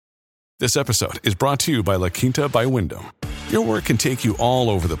This episode is brought to you by La Quinta by Wyndham. Your work can take you all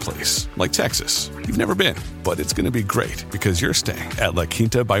over the place, like Texas. You've never been, but it's going to be great because you're staying at La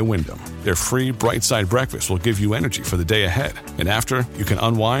Quinta by Wyndham. Their free Bright Side breakfast will give you energy for the day ahead. And after, you can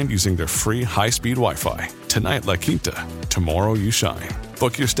unwind using their free high-speed Wi-Fi. Tonight, La Quinta. Tomorrow, you shine.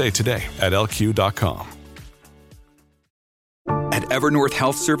 Book your stay today at LQ.com. At Evernorth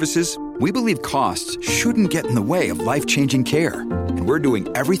Health Services, we believe costs shouldn't get in the way of life-changing care. And we're doing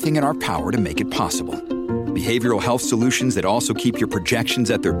everything in our power to make it possible. Behavioral health solutions that also keep your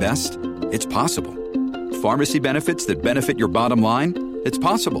projections at their best? It's possible. Pharmacy benefits that benefit your bottom line? It's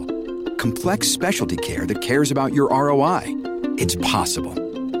possible. Complex specialty care that cares about your ROI? It's possible.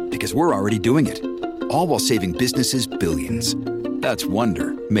 Because we're already doing it. All while saving businesses billions. That's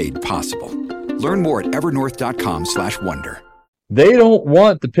Wonder made possible. Learn more at evernorth.com/wonder. They don't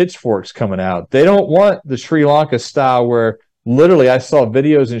want the pitchforks coming out. They don't want the Sri Lanka style where literally I saw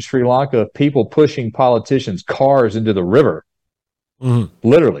videos in Sri Lanka of people pushing politicians' cars into the river. Mm-hmm.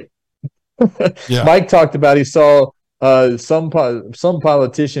 Literally. Yeah. Mike talked about he saw some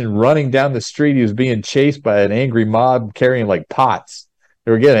politician running down the street. He was being chased by an angry mob carrying like pots.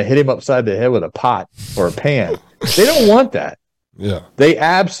 They were going to hit him upside the head with a pot or a pan. They don't want that. Yeah. They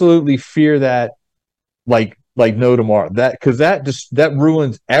absolutely fear that like no tomorrow. That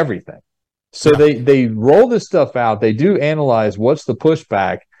ruins everything. So they roll this stuff out. They do analyze what's the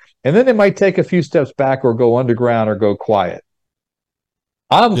pushback, and then they might take a few steps back or go underground or go quiet.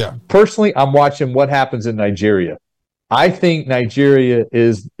 Personally, I'm watching what happens in Nigeria. I think Nigeria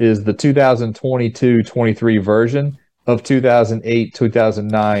is the 2022-23 version of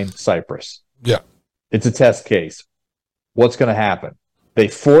 2008-2009 Cyprus. Yeah. It's a test case. What's going to happen? They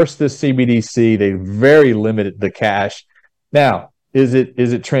forced the CBDC. They very limited the cash. Now, is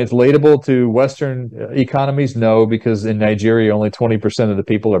it translatable to Western economies? No, because in Nigeria, only 20% of the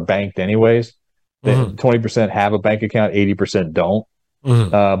people are banked anyways. Mm-hmm. 20% have a bank account, 80% don't.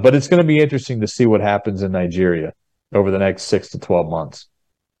 Mm-hmm. But it's going to be interesting to see what happens in Nigeria over the next 6 to 12 months.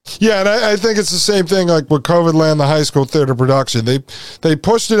 Yeah, and I think it's the same thing like with COVID Land, the high school theater production. They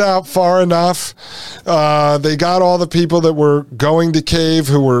pushed it out far enough. They got all the people that were going to cave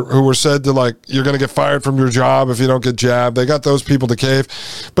who were said to, like, you're going to get fired from your job if you don't get jabbed. They got those people to cave.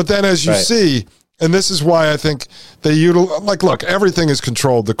 But then as you see, and this is why I think they look, everything is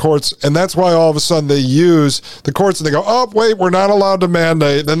controlled, the courts, and that's why all of a sudden they use the courts and they go, oh, wait, we're not allowed to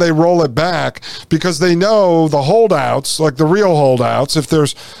mandate. Then they roll it back because they know the holdouts, like the real holdouts, if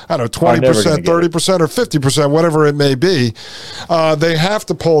there's, 20%, 30%, or 50%, whatever it may be, they have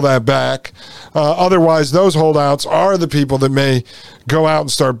to pull that back. Otherwise, those holdouts are the people that may go out and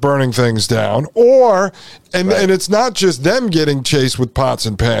start burning things down. And it's not just them getting chased with pots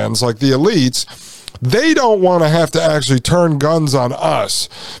and pans like the elites. They don't want to have to actually turn guns on us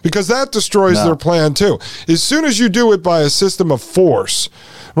because that destroys their plan too. As soon as you do it by a system of force,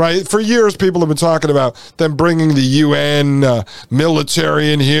 right? For years, people have been talking about them bringing the UN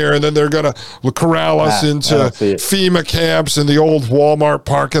military in here, and then they're going to corral us into FEMA camps and the old Walmart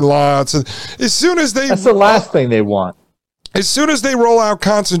parking lots. And as soon as that's the last thing they want. As soon as they roll out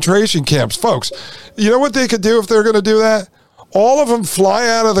concentration camps, folks, you know what they could do if they're going to do that? All of them fly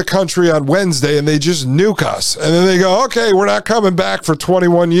out of the country on Wednesday and they just nuke us. And then they go, okay, we're not coming back for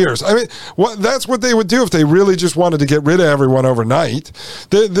 21 years. I mean, that's what they would do if they really just wanted to get rid of everyone overnight.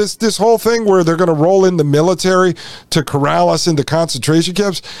 This whole thing where they're going to roll in the military to corral us into concentration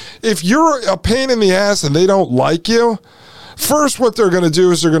camps. If you're a pain in the ass and they don't like you, first, what they're going to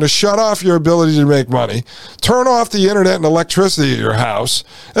do is they're going to shut off your ability to make money, turn off the internet and electricity at your house,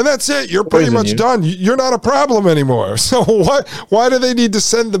 and that's it. You're pretty much done. You're not a problem anymore. So why do they need to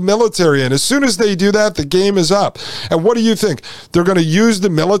send the military in? As soon as they do that, the game is up. And what do you think? They're going to use the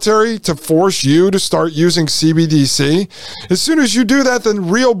military to force you to start using CBDC? As soon as you do that, then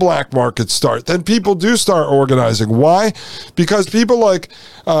real black markets start. Then people do start organizing. Why? Because people like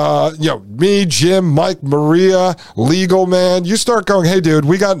me, Jim, Mike, Maria, Legal Man, you start going, hey, dude,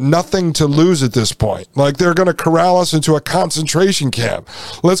 we got nothing to lose at this point. Like, they're going to corral us into a concentration camp.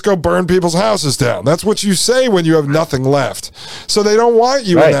 Let's go burn people's houses down. That's what you say when you have nothing left. So they don't want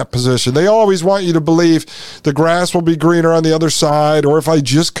you in that position. They always want you to believe the grass will be greener on the other side, or if I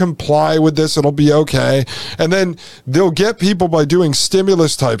just comply with this, it'll be okay. And then they'll get people by doing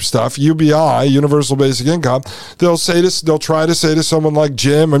stimulus type stuff, UBI, Universal Basic Income. They'll try to say to someone like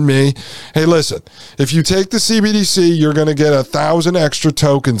Jim and me, hey, listen, if you take the CBDC, you're going to to get 1,000 extra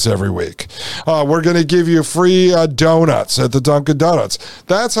tokens every week. We're going to give you free donuts at the Dunkin' Donuts.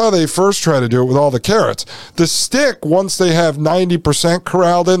 That's how they first try to do it with all the carrots. The stick, once they have 90%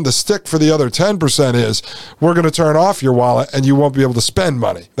 corralled in, the stick for the other 10% is, we're going to turn off your wallet and you won't be able to spend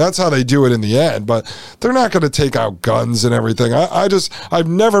money. That's how they do it in the end, but they're not going to take out guns and everything. I've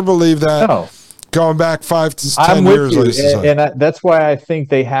never believed that. No. Going back 5 to 10 years. That's why I think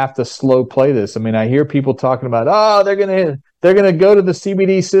they have to slow play this. I mean, I hear people talking about, they're gonna go to the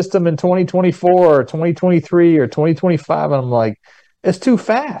CBD system in 2024 or 2023 or 2025, and I'm like, it's too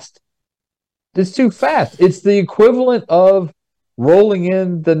fast. It's too fast. It's the equivalent of rolling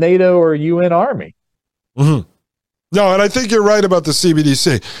in the NATO or UN army. Mm-hmm. No, and I think you're right about the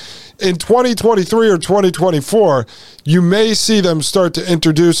CBDC. In 2023 or 2024, you may see them start to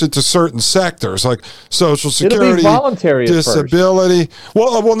introduce it to certain sectors like Social Security, it'll be voluntary, disability.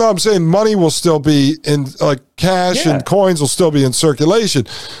 Well, no, I'm saying money will still be in, like cash and coins will still be in circulation,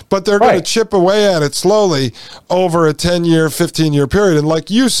 but they're going to chip away at it slowly over a 10-year, 15-year period. And like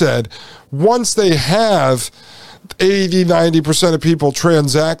you said, once they have 80-90% of people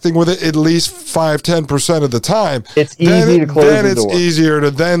transacting with it at least 5-10% of the time, it's easy to close then the it's door. Easier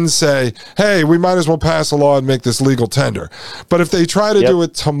to then say, hey, we might as well pass a law and make this legal tender. But if they try to do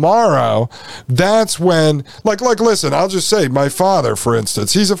it tomorrow, that's when, like listen, I'll just say my father, for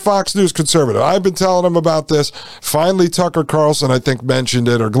instance, he's a Fox News conservative. I've been telling him about this. Finally, Tucker Carlson, I think, mentioned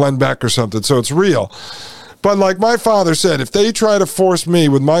it, or Glenn Beck or something, so it's real. But like my father said, if they try to force me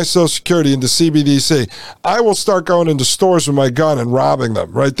with my Social Security into CBDC, I will start going into stores with my gun and robbing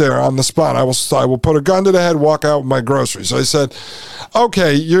them right there on the spot. I will put a gun to the head, walk out with my groceries. I said,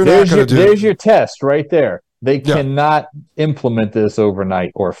 okay, you're not going to do it. There's your test right there. They cannot implement this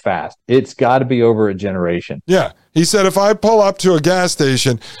overnight or fast. It's got to be over a generation. Yeah. He said, if I pull up to a gas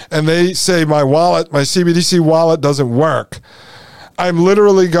station and they say my CBDC wallet doesn't work, I'm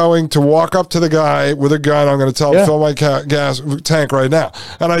literally going to walk up to the guy with a gun. I'm going to tell him, fill my gas tank right now.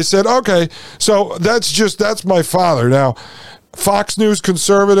 And I said, okay, so that's my father. Now, Fox News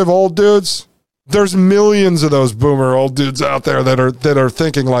conservative old dudes, there's millions of those boomer old dudes out there that are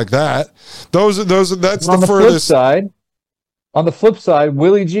thinking like that. That's the furthest. On the flip side,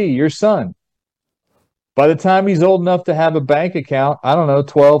 Willie G, your son, by the time he's old enough to have a bank account, I don't know,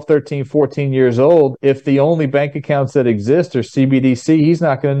 12, 13, 14 years old, if the only bank accounts that exist are CBDC, he's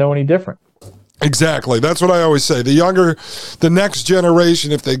not going to know any different. Exactly. That's what I always say. The next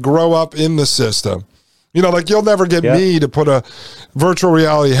generation, if they grow up in the system, like you'll never get me to put a virtual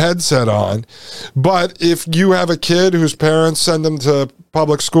reality headset on, but if you have a kid whose parents send them to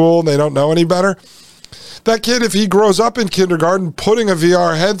public school and they don't know any better, that kid, if he grows up in kindergarten, putting a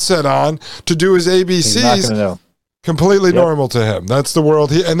VR headset on to do his ABCs, completely normal to him. That's the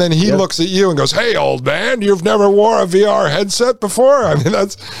world. And then he looks at you and goes, hey, old man, you've never wore a VR headset before? I mean,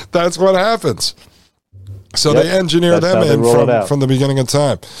 that's what happens. So they engineer them in from the beginning of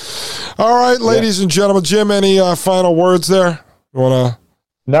time. All right, ladies and gentlemen. Jim, any final words there? You want to?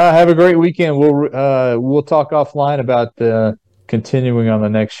 No, have a great weekend. We'll talk offline about continuing on the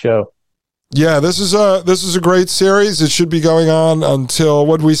next show. Yeah, this is a great series. It should be going on until,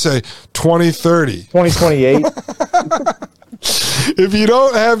 what did we say, 2030? 2028. If you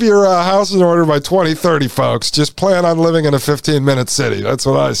don't have your house in order by 2030, folks, just plan on living in a 15-minute city. That's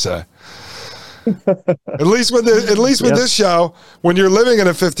what I say. At least with this show, when you're living in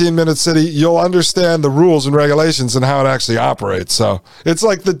a 15-minute city, you'll understand the rules and regulations and how it actually operates. So it's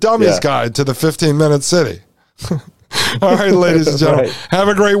like the dummy's guide to the 15-minute city. All right, ladies and gentlemen, have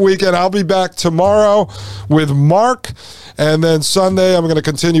a great weekend. I'll be back tomorrow with Mark, and then Sunday I'm going to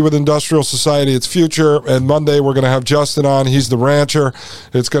continue with Industrial Society, its future, and Monday we're going to have Justin on. He's the rancher.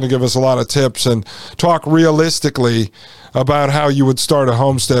 It's going to give us a lot of tips and talk realistically about how you would start a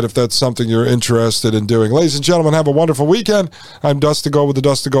homestead if that's something you're interested in doing. Ladies and gentlemen, have a wonderful weekend. I'm Dust to Gold with the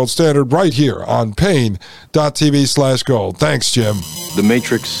Dust to Gold Standard right here on Paine.tv/gold. Thanks, Jim. The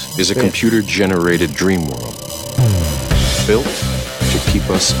Matrix is a computer-generated dream world built to keep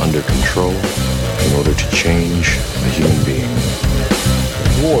us under control in order to change a human being.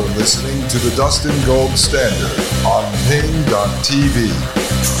 You're listening to the Dustin Gold Standard on Paine.tv.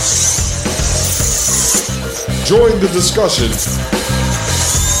 Join the discussion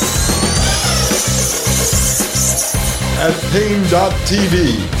at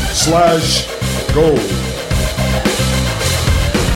Paine.tv/gold.